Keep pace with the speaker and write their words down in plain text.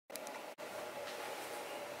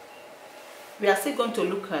We are still going to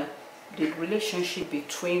look at the relationship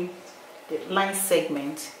between the line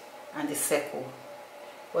segment and the circle.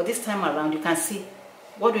 But this time around, you can see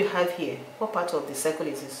what we have here. What part of the circle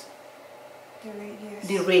is this? The radius.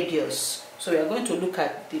 The radius. So we are going to look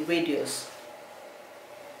at the radius.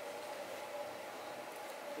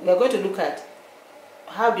 We are going to look at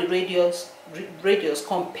how the radius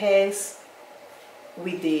compares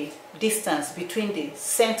with the distance between the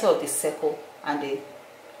center of the circle and the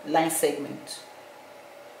line segment.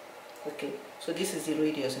 Okay, so this is the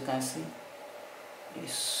radius. You can see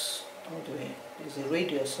this all the way. This is the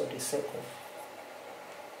radius of the circle.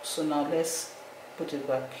 So now let's put it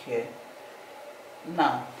back here.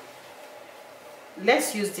 Now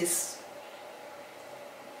let's use this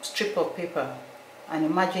strip of paper and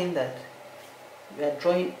imagine that we are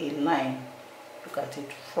drawing a line. Look at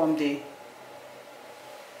it from the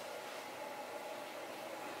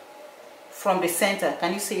center.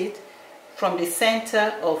 Can you see it? From the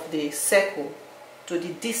center of the circle to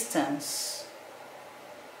the distance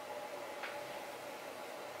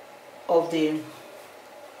of to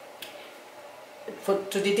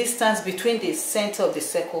the distance between the center of the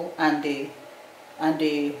circle and the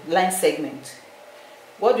line segment.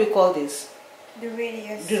 What do we call this? The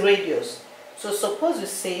radius. The radius. So suppose we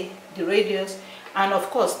say the radius, and of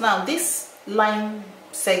course now this line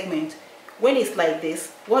segment, when it's like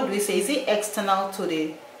this, what do we say? Is it external to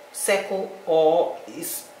the circle, or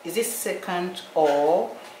is it secant,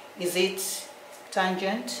 or is it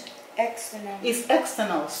tangent? External. It's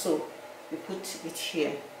external, so we put it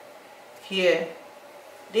here. Here,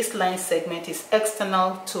 this line segment is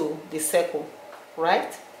external to the circle,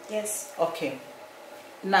 right? Yes. Okay.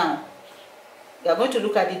 Now, we are going to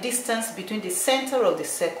look at the distance between the center of the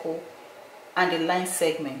circle and the line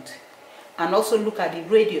segment, and also look at the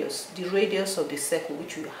radius of the circle,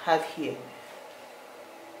 which we have here.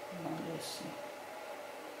 Now, let's see.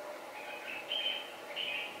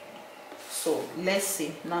 So let's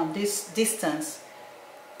see now this distance.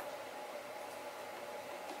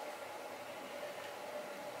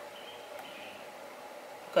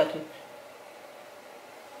 Look at it.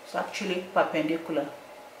 It's actually perpendicular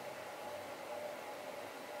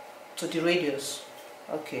to the radius.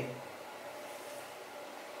 Okay.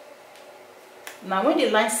 Now when the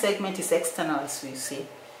line segment is external, as we say,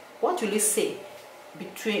 what will you say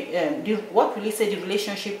between what will you say the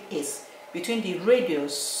relationship is between the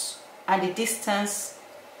radius and the distance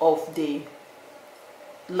of the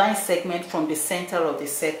line segment from the center of the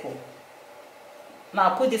circle? Now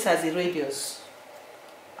I'll put this as the radius.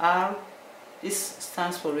 R, this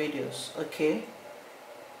stands for radius, okay?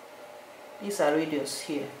 These are radius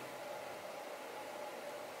here.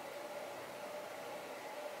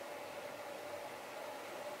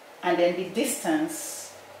 And then the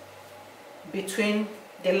distance between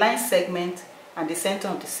the line segment and the center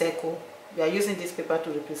of the circle, we are using this paper to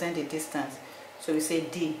represent the distance. So we say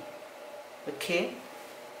D, okay?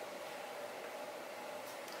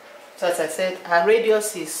 So as I said, our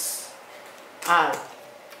radius is R,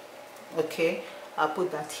 okay? I'll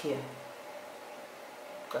put that here.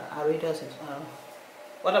 Okay, our radius is R.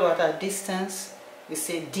 What about our distance? We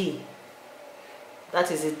say D.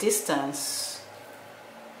 That is the distance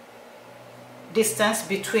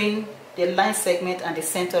between the line segment and the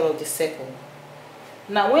center of the circle.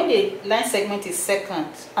 Now when the line segment is external,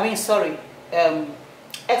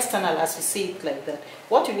 as we see it like that,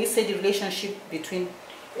 what will we say the relationship between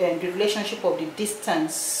the relationship of the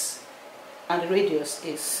distance and the radius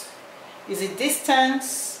is? Is the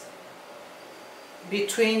distance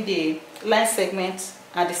between the line segment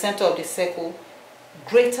and the center of the circle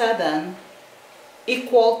greater than,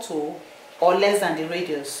 equal to, or less than the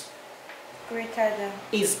radius? Greater than.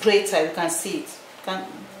 Is greater. You can see it.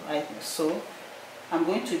 Right. So I'm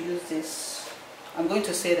going to use this. I'm going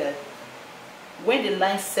to say that when the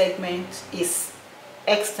line segment is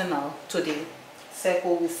external to the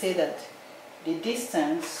circle, we say that the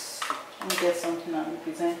distance, let me get something and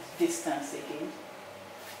represent distance again.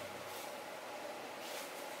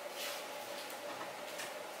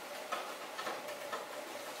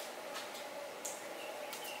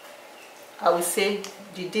 I will say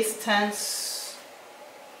the distance,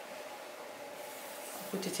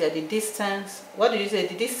 put it here, the distance, what do you say,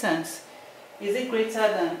 the distance, is it greater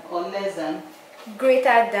than or less than?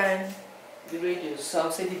 Greater than the radius. So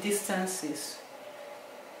I'll say the distance is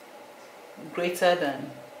greater than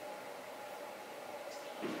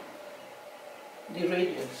the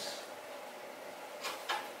radius.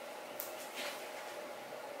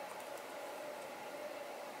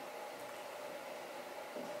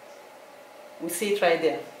 We see it right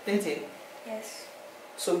there, didn't it? Yes.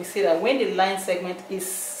 So we see that when the line segment is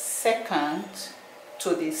secant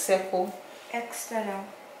to the circle. External.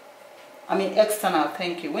 External,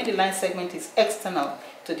 thank you. When the line segment is external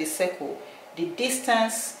to the circle, the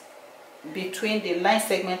distance between the line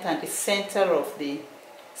segment and the center of the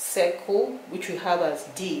circle, which we have as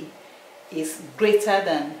D, is greater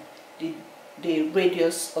than the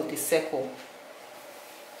radius of the circle.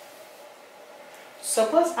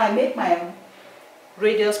 Suppose I make my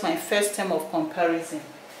radius my first term of comparison.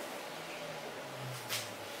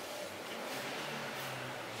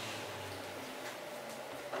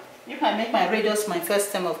 If I make my radius my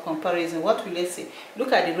first term of comparison, what will I say?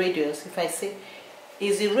 Look at the radius. If I say,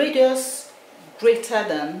 is the radius greater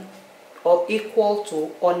than or equal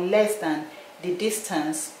to or less than the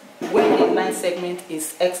distance when the line segment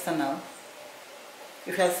is external?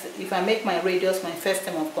 If I make my radius my first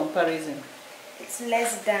term of comparison, it's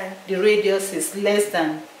less than. The radius is less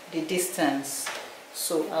than the distance.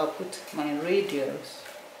 So I'll put my radius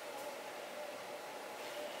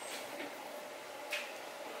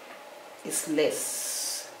is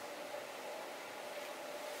less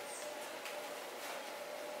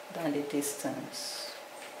than the distance.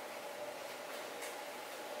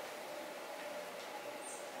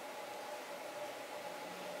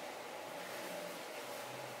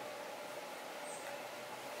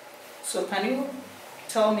 So can you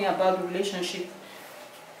tell me about the relationship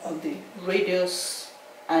of the radius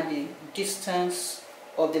and the distance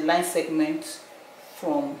of the line segment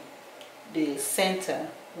from the center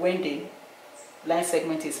when the line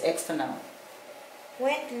segment is external?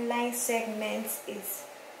 When the line segment is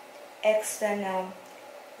external,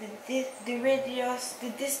 the radius, the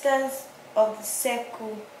distance of the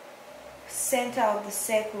circle, center of the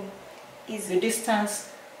circle, is the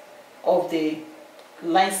distance of the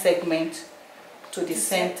line segment to the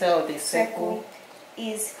center of the circle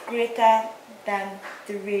is greater than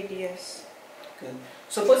the radius. Good.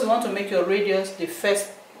 Suppose you want to make your radius the first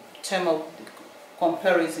term of the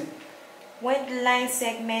comparison. When the line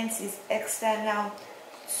segment is external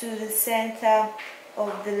to the center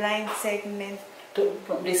of the line segment,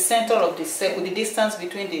 from the center of the circle, the distance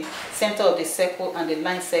between the center of the circle and the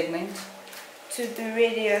line segment to the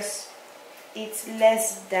radius, it's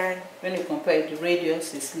less than. When you compare, the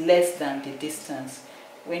radius is less than the distance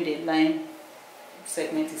when the line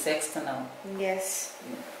segment is external. Yes.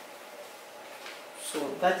 So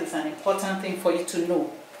that is an important thing for you to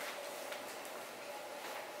know.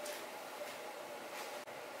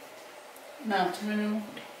 Now,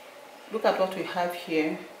 look at what we have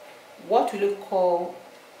here. What will you call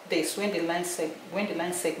this when the line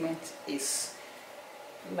segment is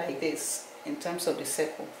like this in terms of the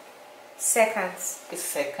circle? Seconds.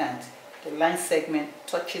 It's secant. The line segment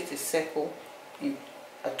touches the circle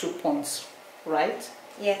at 2 points, right?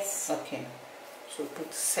 Yes. Okay. So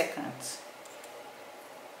put secant.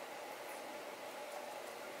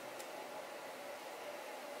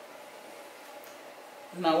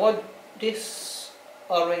 Now what this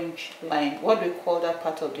orange line, what do we call that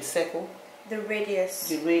part of the circle? The radius.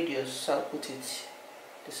 The radius, so I'll put it.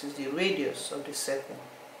 This is the radius of the circle.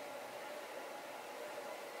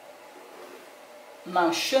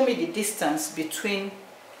 Now show me the distance between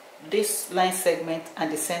this line segment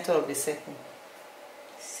and the center of the circle.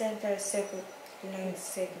 Center circle line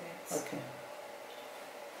segment. Okay.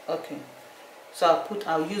 Okay. So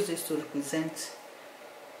I'll use this to represent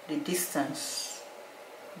the distance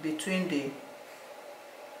between the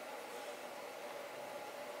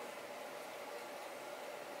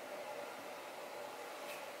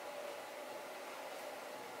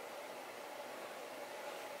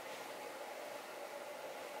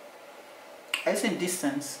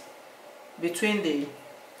distance between the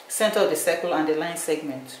center of the circle and the line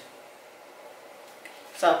segment.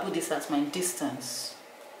 So I'll put this as my distance.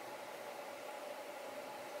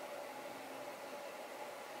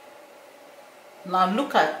 Now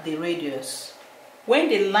look at the radius. When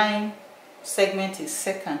the line segment is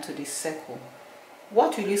secant to the circle,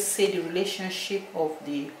 what will you say the relationship of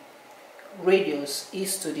the radius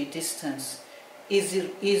is to the distance? Is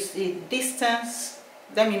the distance,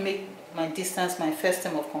 let me make my distance my first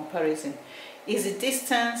term of comparison. Is the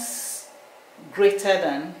distance greater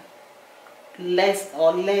than, less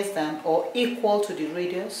than, or equal to the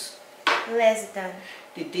radius? Less than.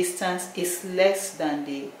 The distance is less than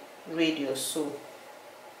the radius, so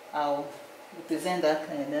I'll represent that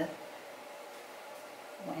like that.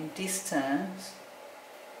 My distance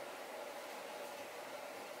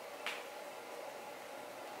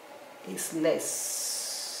is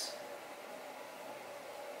less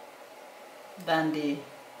than the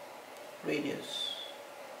radius.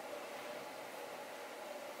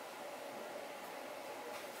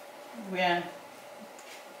 Where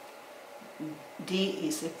D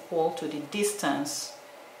is equal to the distance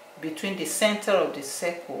between the center of the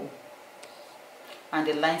circle and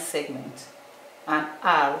the line segment, and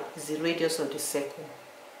R is the radius of the circle.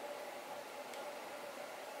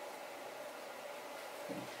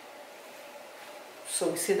 So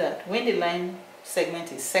we see that when the line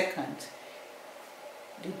segment is second,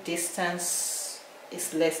 the distance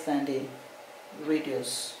is less than the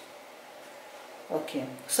radius. Okay,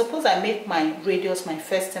 suppose I make my radius my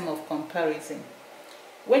first term of comparison.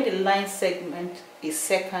 When the line segment is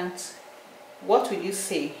second, what will you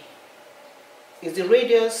say? Is the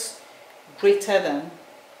radius greater than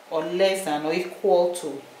or less than or equal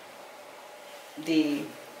to the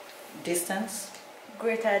distance?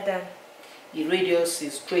 Greater than. The radius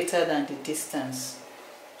is greater than the distance.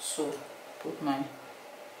 So put my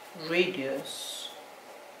radius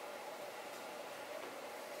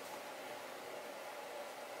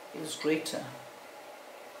is greater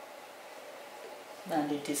than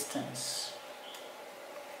the distance.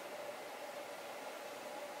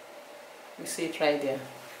 You see it right there.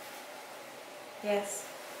 Yes.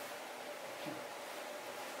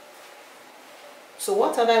 So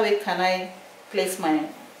what other way can I place my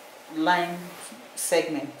line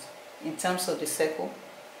segment in terms of the circle?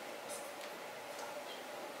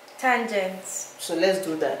 Tangents. So let's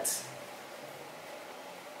do that.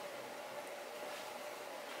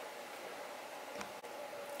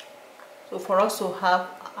 So for us to have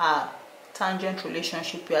a tangent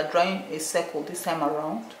relationship, we are drawing a circle this time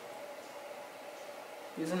around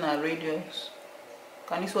using our radius.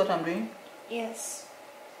 Can you see what I'm doing? Yes.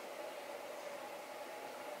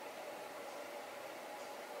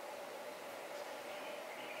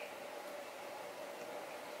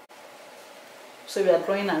 So we are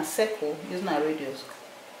drawing a circle using our radius.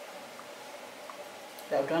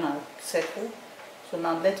 We have drawn a circle. So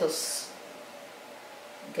now let us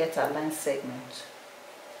get our line segment.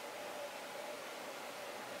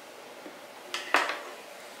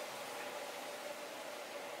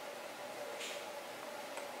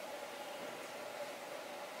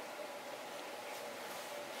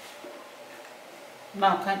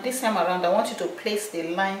 Now this time around, I want you to place the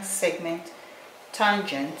line segment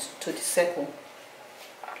tangent to the circle.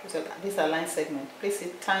 So this is a line segment. Place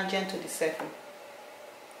it tangent to the circle.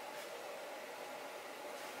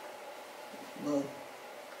 Good.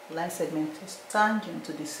 Line segment is tangent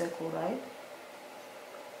to the circle, right?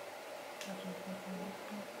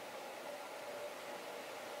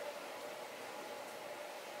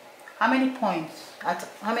 How many points? At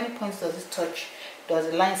how many points does it touch? Does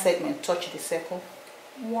the line segment touch the circle?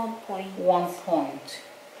 1 point. 1 point.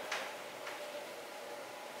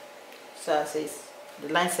 So it says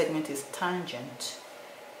the line segment is tangent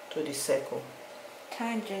to the circle.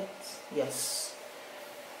 Tangent. Yes.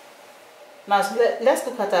 Now let's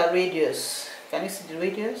look at our radius. Can you see the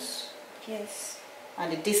radius? Yes.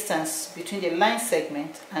 And the distance between the line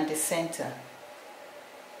segment and the center.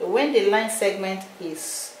 So when the line segment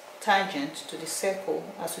is tangent to the circle,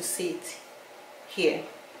 as we see it here,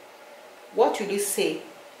 what will you say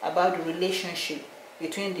about the relationship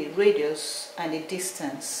between the radius and the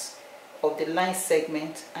distance of the line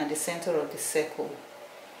segment and the center of the circle?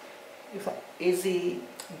 Is the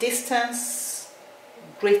distance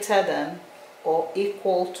greater than or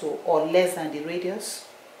equal to or less than the radius?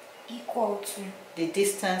 Equal to. The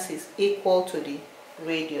distance is equal to the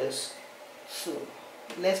radius. So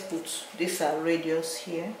let's put this radius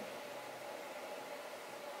here,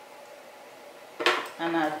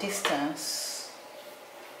 and our distance,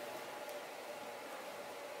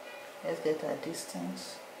 let's get our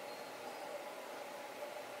distance.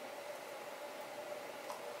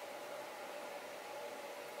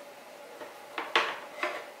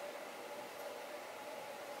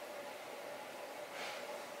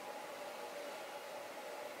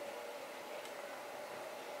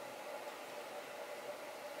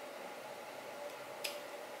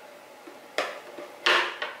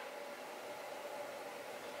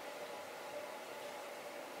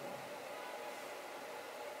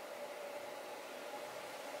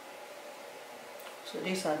 So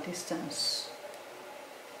this is our distance.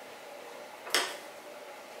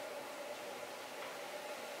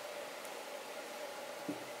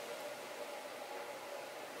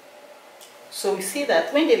 So we see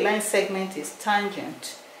that when the line segment is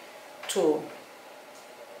tangent to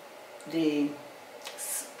the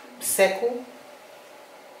circle,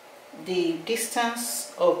 the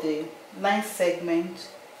distance of the line segment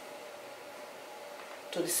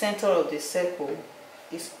to the center of the circle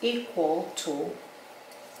is equal to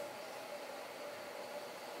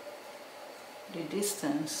the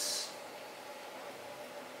distance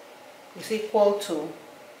is equal to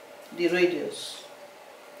the radius.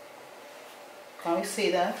 Can we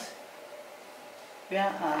say that?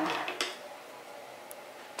 Where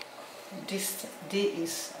D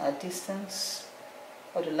is a distance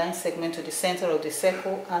of the line segment to the center of the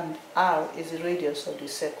circle, and R is the radius of the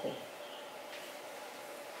circle.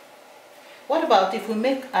 What about if we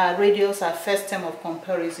make our radius our first term of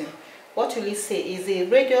comparison? What will it say? Is the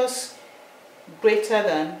radius greater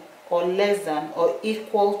than or less than or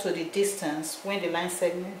equal to the distance when the line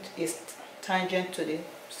segment is tangent to the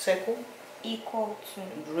circle? Equal to.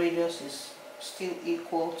 The radius is still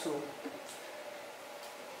equal to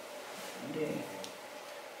the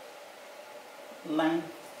line.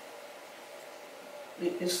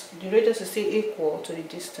 The radius is still equal to the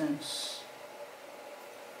distance.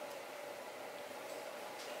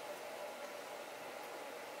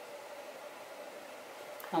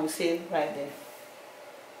 And we say it right there.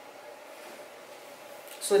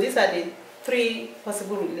 So these are the three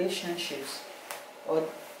possible relationships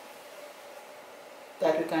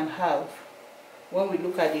that we can have when we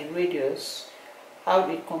look at the radius, how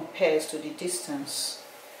it compares to the distance.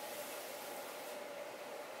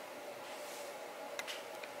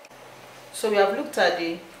 So we have looked at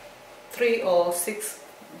the 3 or 6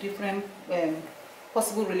 different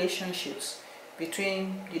possible relationships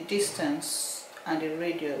between the distance and the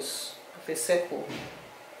radius of a circle,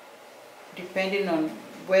 depending on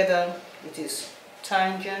whether it is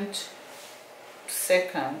tangent,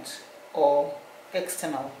 secant, or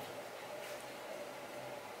external.